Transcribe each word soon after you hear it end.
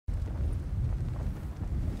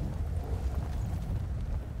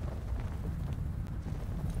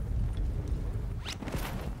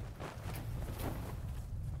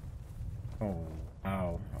Oh,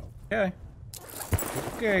 ow. Okay.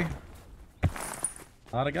 Okay.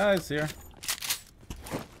 A lot of guys here.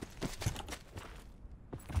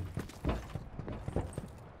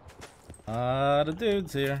 A lot of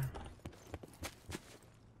dudes here.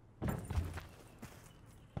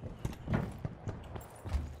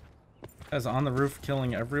 Guys on the roof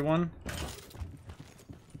killing everyone.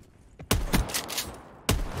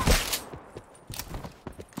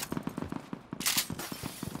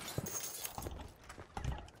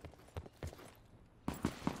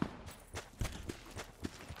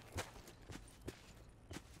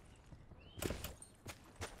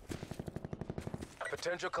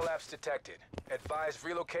 Potential collapse detected. Advise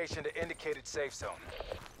relocation to indicated safe zone.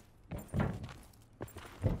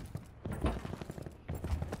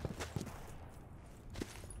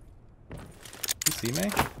 You see me?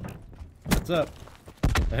 What's up?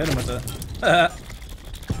 I hit him with it.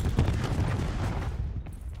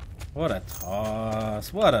 What a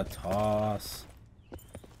toss. What a toss.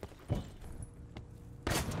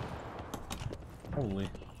 Holy.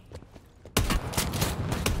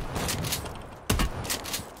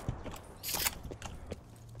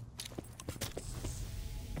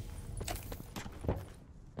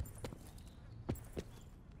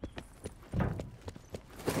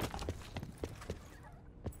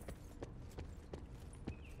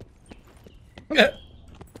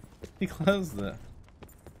 He closed it.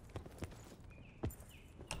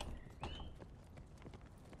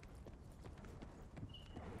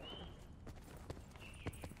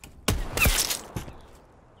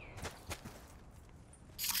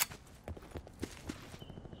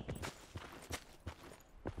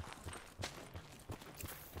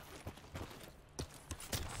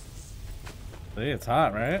 See, it's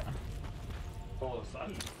hot, right? All of a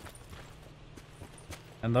sudden.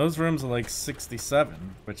 And those rooms are like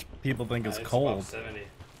 67, which people think is It's cold. about 70.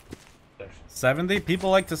 70?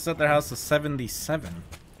 People like to set their house to 77.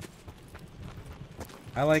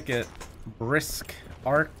 I like it brisk,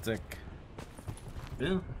 Arctic.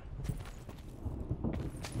 Yeah.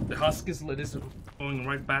 The husky sled is going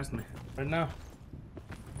right past me right now.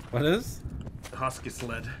 What is? The husky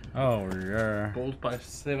sled. Oh, yeah. Pulled by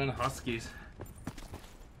 7 huskies.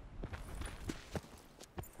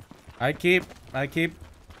 I keep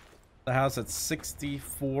the house at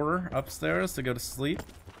 64 upstairs to go to sleep.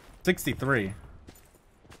 63.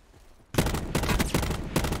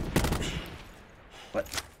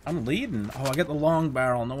 What? I'm leading. Oh, I get the long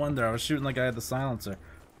barrel. No wonder I was shooting like I had the silencer.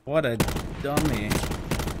 What a dummy.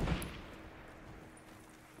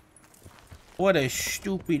 What a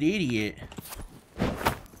stupid idiot.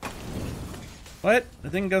 What?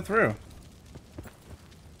 It didn't go through.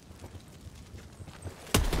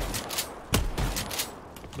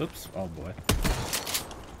 Oops. Oh boy.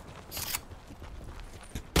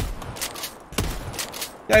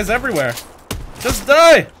 Guys everywhere. Just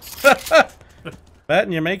die!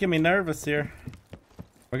 Batten, you're making me nervous here.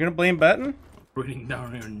 We're gonna blame Batten? Breathing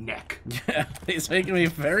down your neck. Yeah, he's making me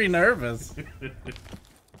very nervous.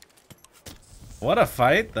 What a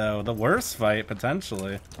fight, though. The worst fight,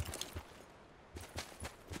 potentially.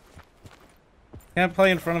 Can't play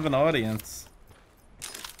in front of an audience.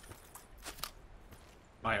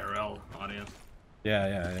 IRL audience.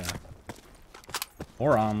 Yeah.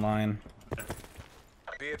 Or online.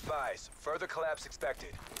 Be advised, further collapse expected.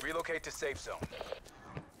 Relocate to safe zone.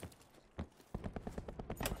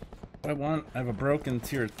 I have a broken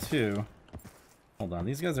tier 2. Hold on,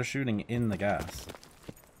 these guys are shooting in the gas.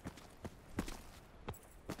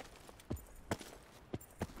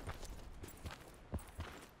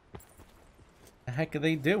 The heck are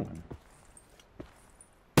they doing?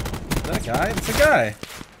 Is that a guy? It's a guy!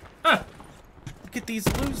 Ah! Look at these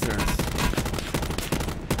losers.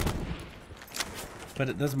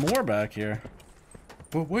 But there's more back here.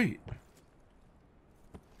 But wait.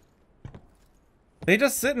 They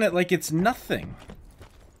just sit in it like it's nothing.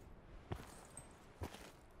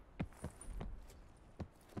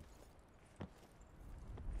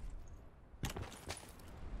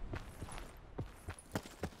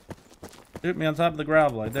 Shoot me on top of the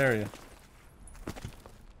gravel, I dare you.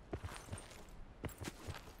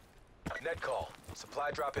 Net call. Supply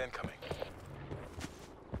drop incoming.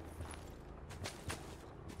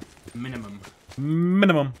 Minimum.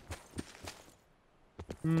 Minimum.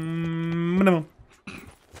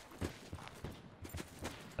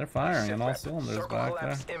 They're firing on all cylinders Circle back there.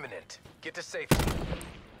 collapse imminent. Get to safety.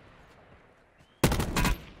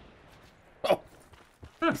 Oh!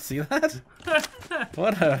 You see that?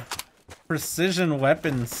 What a precision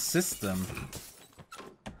weapon system.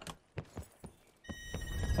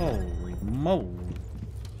 Holy moly.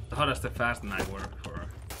 How does the fast night work for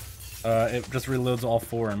It just reloads all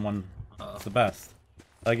 4 in one. It's the best.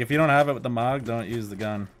 Like, if you don't have it with the mod, don't use the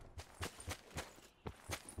gun.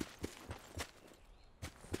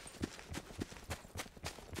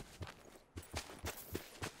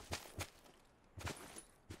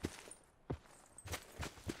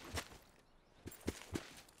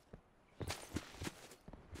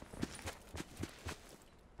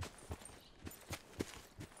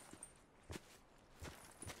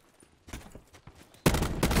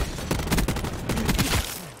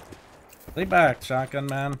 Stay back, shotgun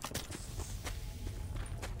man.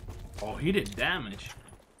 Oh, he did damage.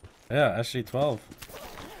 Yeah, SG-12.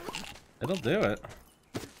 It'll do it.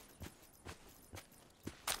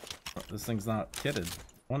 Oh, this thing's not kitted.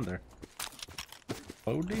 Wonder.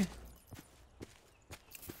 Bodie?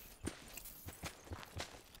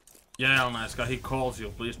 Yeah, nice guy. He calls you.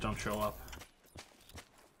 Please don't show up.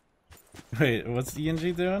 Wait, what's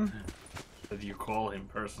ENG doing? That you call him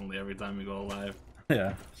personally every time you go live.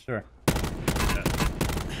 Yeah, sure.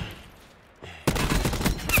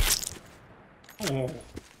 Oh.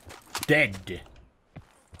 Dead.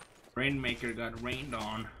 Rainmaker got rained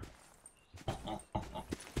on.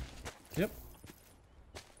 Yep.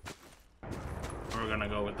 We're gonna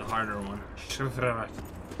go with the harder one.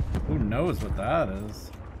 Who knows what that is?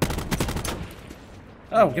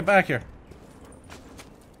 Oh, get back here.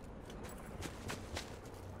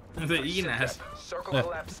 The Enas.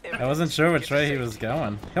 I wasn't sure which way he was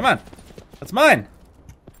going. Come on. That's mine.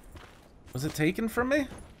 Was it taken from me?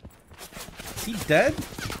 Is he dead?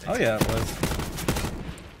 Oh yeah, it was.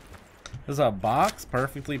 There's a box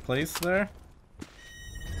perfectly placed there.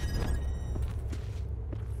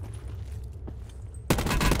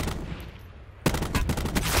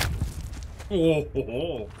 Oh. What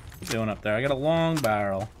are you doing up there? I got a long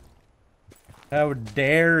barrel. How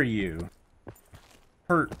dare you?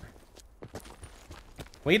 Hurt.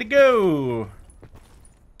 Way to go!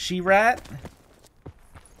 She-rat.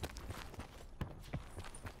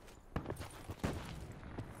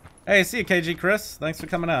 Hey, see you, KG Chris. Thanks for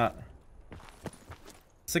coming out.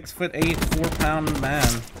 6'8", 4-pound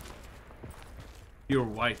man. Pure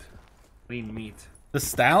white. Lean meat. The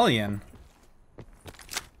stallion.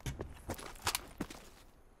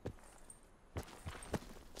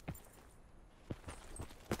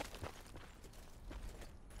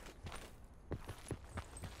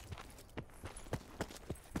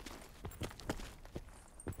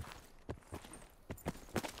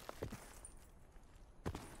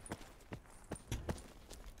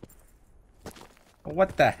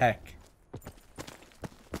 What the heck?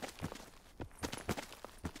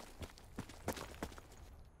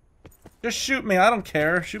 Just shoot me, I don't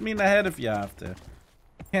care. Shoot me in the head if you have to.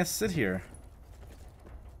 I can't sit here.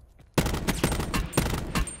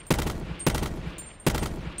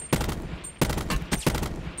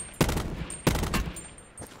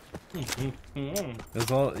 There's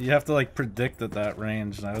all, you have to like predict at that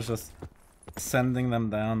range, and I was just sending them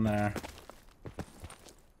down there.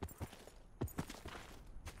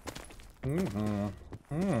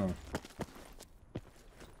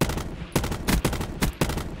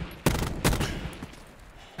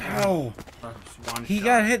 Ow! He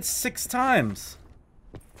got hit 6 times.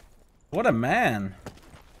 What a man.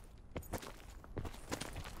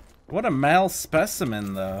 What a male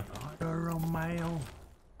specimen, though.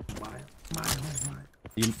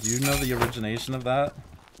 Do you know the origination of that?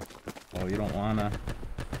 Oh, you don't wanna.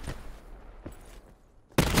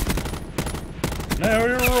 Now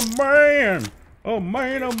you're a man! Oh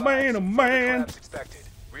man, oh man, oh man!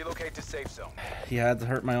 Relocate to safe zone. He had to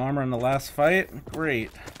hurt my armor in the last fight?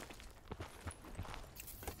 Great.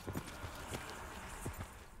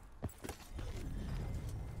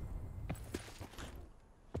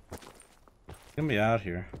 Get me out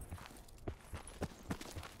here.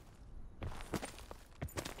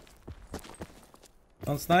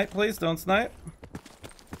 Don't snipe, please. Don't snipe.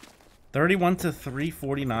 31 to 3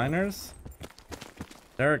 49ers.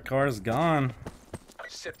 Derek Carr's gone.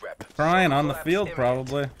 Sit rep. Crying on the field,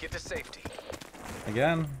 probably. Get to safety.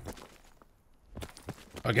 Again.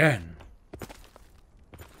 Again.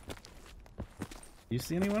 You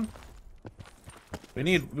see anyone? We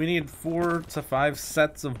need 4 to 5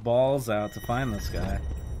 sets of balls out to find this guy.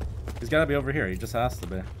 He's got to be over here. He just has to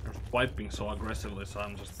be. You're wiping so aggressively, so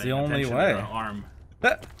I'm just it's the only way. Arm.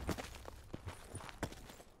 I'm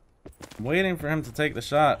waiting for him to take the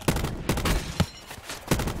shot.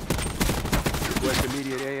 Request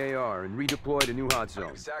immediate AAR and redeploy to new hot zone.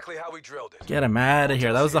 Exactly how we drilled it. Get him out of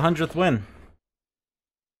here. That was the 100th win.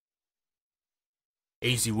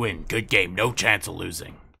 Easy win. Good game. No chance of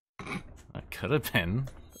losing. That could have been.